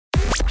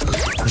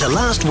The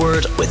Last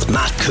Word with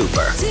Matt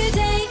Cooper.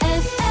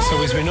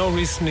 So as we know,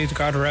 recently the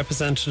Garda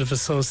Representative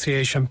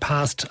Association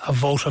passed a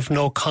vote of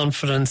no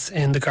confidence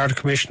in the Garda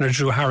Commissioner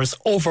Drew Harris,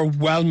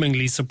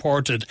 overwhelmingly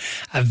supported,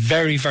 a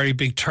very, very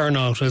big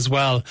turnout as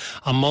well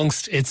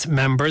amongst its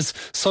members.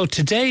 So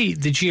today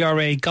the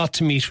GRA got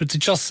to meet with the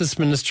Justice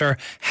Minister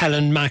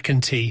Helen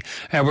McEntee.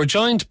 We're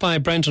joined by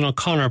Brendan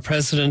O'Connor,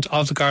 President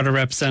of the Garda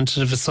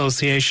Representative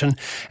Association.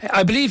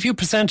 I believe you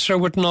presented her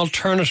with an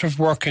alternative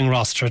working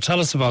roster.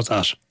 Tell us about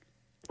that.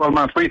 Well,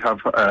 Matt, we have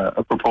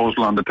a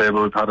proposal on the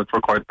table. We've had it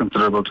for quite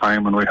considerable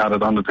time, and we had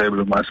it on the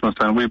table in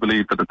Westminster, and we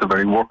believe that it's a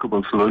very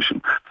workable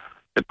solution.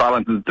 It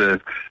balances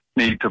the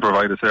need to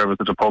provide a service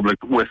to the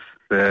public with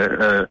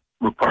the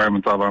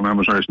requirements of our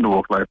members in relation to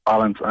work-life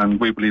balance,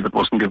 and we believe it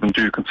wasn't given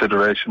due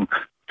consideration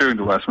during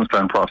the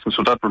Westminster process.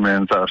 So that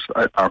remains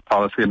our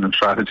policy and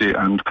strategy,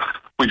 and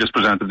we just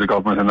presented the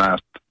government and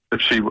asked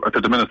if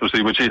the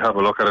Minister would she have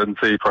a look at it and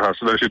see perhaps,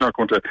 although she's not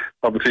going to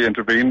obviously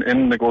intervene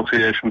in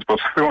negotiations, but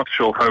we want to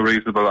show how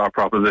reasonable our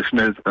proposition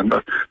is. And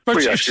that but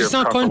if she's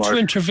not going to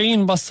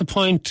intervene, what's the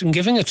point in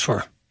giving it to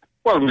her?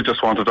 Well, we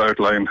just wanted to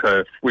outline,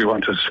 we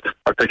wanted to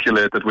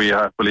articulate that we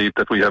believe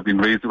that we have been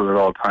reasonable at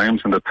all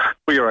times, and that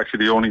we are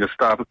actually the only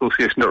staff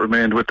association that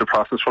remained with the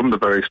process from the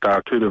very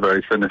start to the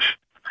very finish.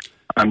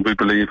 And we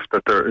believe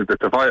that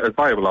a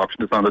viable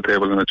option is on the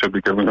table and it should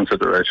be given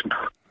consideration.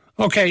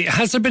 OK,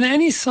 has there been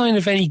any sign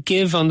of any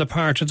give on the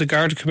part of the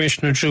Garda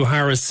Commissioner Drew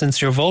Harris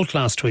since your vote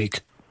last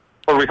week?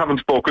 Well, we haven't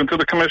spoken to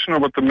the Commissioner,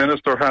 but the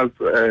Minister has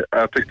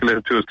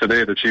articulated to us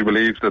today that she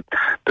believes that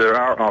there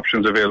are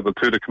options available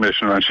to the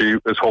Commissioner, and she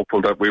is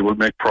hopeful that we will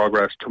make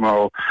progress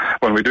tomorrow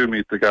when we do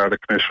meet the Garda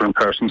Commissioner in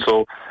person.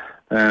 So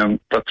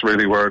that's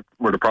really where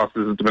the process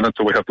is at the minute.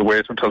 So we have to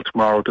wait until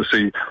tomorrow to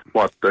see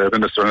what the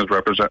Minister and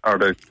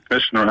the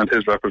Commissioner and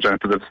his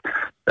representatives'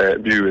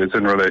 view is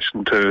in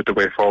relation to the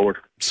way forward.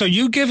 So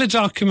you give a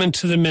document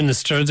to the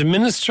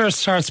Minister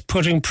starts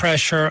putting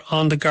pressure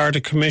on the Garda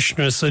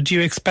Commissioner. So do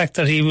you expect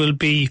that he will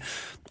be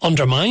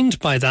undermined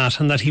by that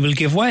and that he will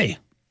give way?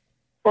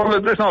 Well,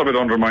 it's not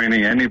about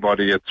undermining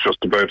anybody. It's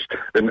just about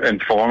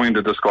informing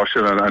the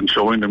discussion and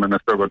showing the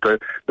Minister. But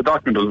the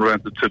document was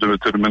presented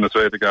to the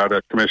Minister. The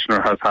Garda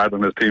Commissioner has had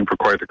on his team for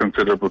quite a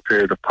considerable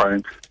period of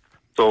time.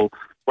 So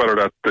whether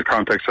that the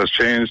context has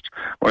changed,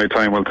 only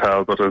time will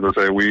tell. But as I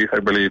say, I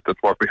believe that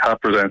what we have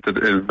presented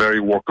is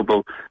very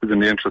workable, is in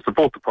the interest of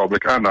both the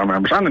public and our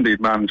members, and indeed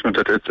management.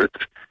 It's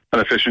an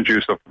efficient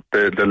use of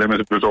the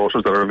limited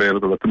resources that are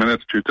available at the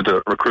minute due to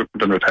the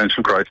recruitment and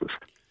retention crisis.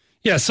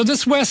 Yeah, so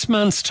this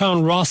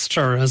Westmanstown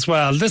roster as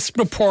well, this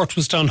report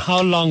was done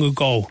how long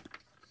ago?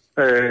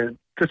 This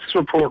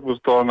report was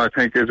done, I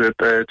think,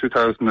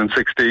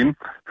 2016,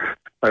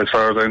 as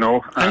far as I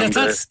know. And is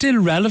that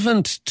still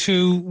relevant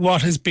to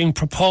what is being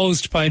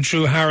proposed by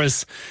Drew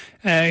Harris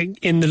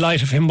in the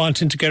light of him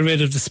wanting to get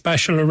rid of the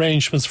special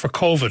arrangements for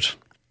COVID?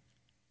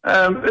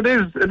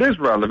 It is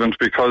relevant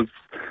because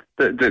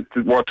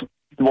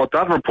what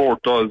that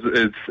report does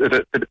is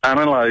it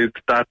analysed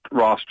that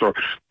roster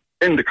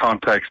in the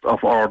context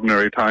of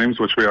ordinary times,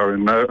 which we are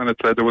in now, and it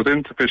said there was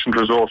insufficient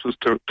resources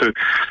to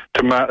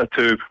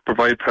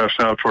provide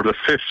personnel for the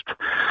fifth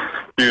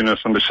unit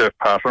on the shift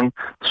pattern.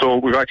 So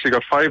we've actually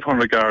got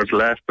 500 guards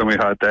less than we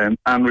had then,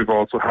 and we've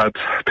also had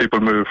people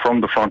move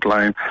from the front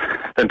line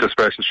into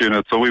specialist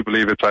units. So we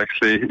believe it's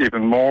actually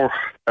even more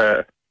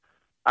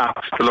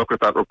apt to look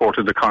at that report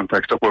in the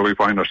context of where we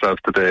find ourselves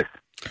today.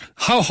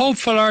 How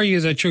hopeful are you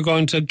that you're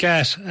going to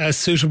get a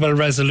suitable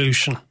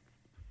resolution?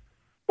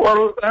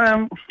 Well,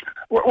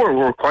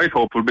 we're quite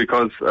hopeful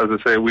because, as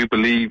I say, we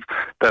believe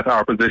that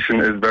our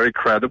position is very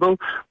credible.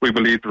 We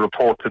believe the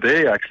report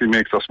today actually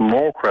makes us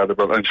more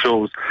credible and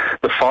shows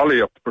the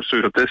folly of the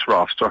pursuit of this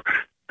roster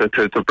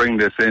to bring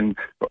this in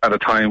at a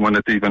time when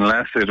it's even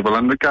less suitable.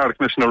 And the Garda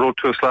Commissioner wrote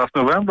to us last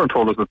November and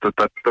told us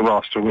that the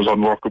roster was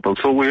unworkable.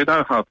 So we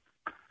now have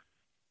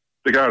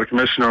the Garda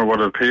Commissioner,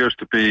 what appears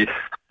to be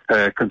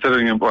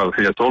considering him, well,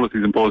 he has told us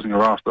he's imposing a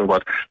roster,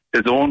 but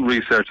his own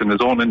research and his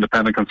own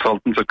independent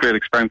consultants at great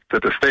expense to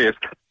the state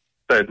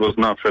said was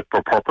not fit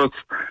for purpose,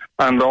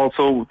 and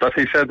also that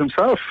he said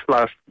himself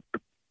last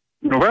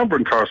November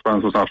in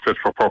correspondence was not fit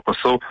for purpose.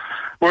 So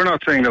we're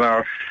not saying that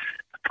our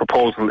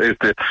proposal is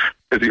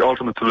the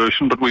ultimate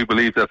solution, but we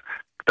believe that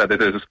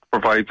it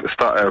provides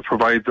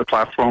a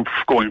platform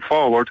going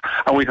forward,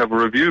 and we have a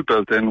review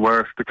built in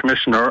where the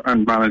Commissioner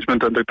and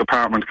management and the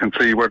department can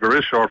see where there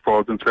is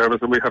shortfalls in service,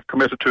 and we have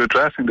committed to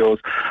addressing those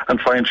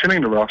and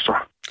fine-tuning the roster.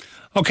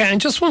 OK,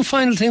 and just one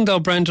final thing though,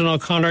 Brendan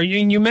O'Connor,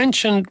 you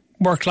mentioned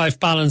work-life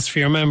balance for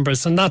your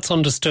members, and that's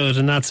understood,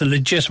 and that's a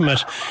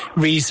legitimate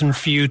reason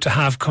for you to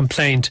have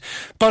complaint.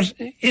 But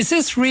is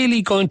this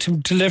really going to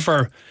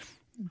deliver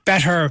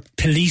better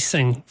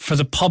policing for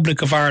the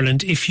public of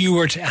Ireland if you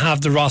were to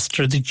have the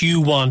roster that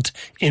you want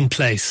in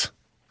place?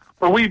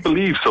 Well, we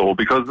believe so,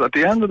 because at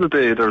the end of the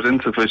day, there's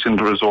insufficient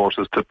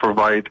resources to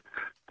provide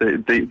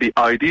the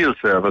ideal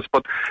service.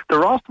 But the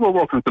roster we're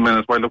working at the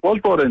minute, while it was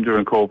brought in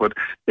during COVID,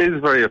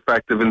 is very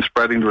effective in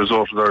spreading the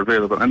resources that are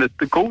available. And it's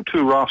the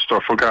go-to roster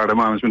for Garda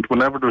management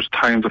whenever there's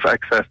times of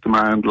excess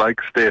demand, like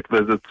state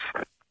visits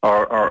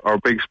or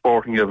big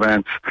sporting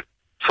events.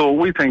 So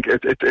we think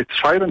it's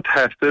tried and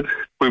tested.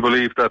 We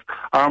believe that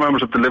our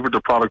members have delivered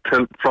the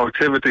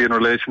productivity in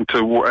relation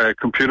to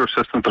computer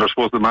systems that are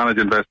supposed to manage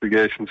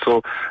investigations.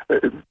 So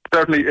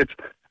certainly it's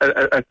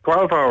a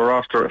 12-hour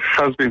roster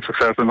has been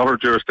successful in other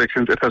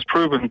jurisdictions. It has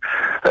proven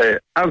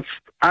as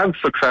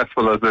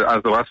successful as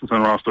the Westminster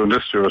roster in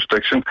this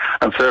jurisdiction,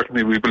 and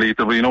certainly we believe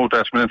there will be no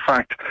detriment. In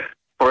fact,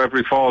 for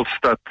every fault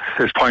that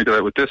is pointed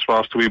out with this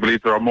roster, we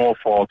believe there are more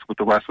faults with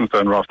the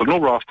Westminster roster. No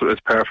roster is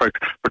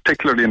perfect,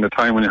 particularly in the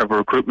time when you have a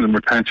recruitment and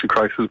retention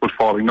crisis with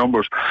falling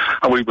numbers.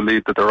 And we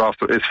believe that the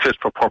roster is fit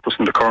for purpose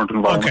in the current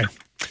environment. Okay.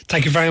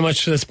 Thank you very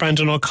much for this,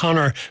 Brendan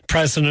O'Connor,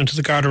 President of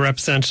the Garda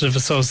Representative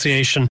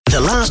Association.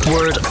 The Last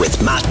Word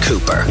with Matt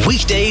Cooper.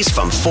 Weekdays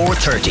from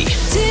 4:30.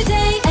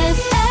 Today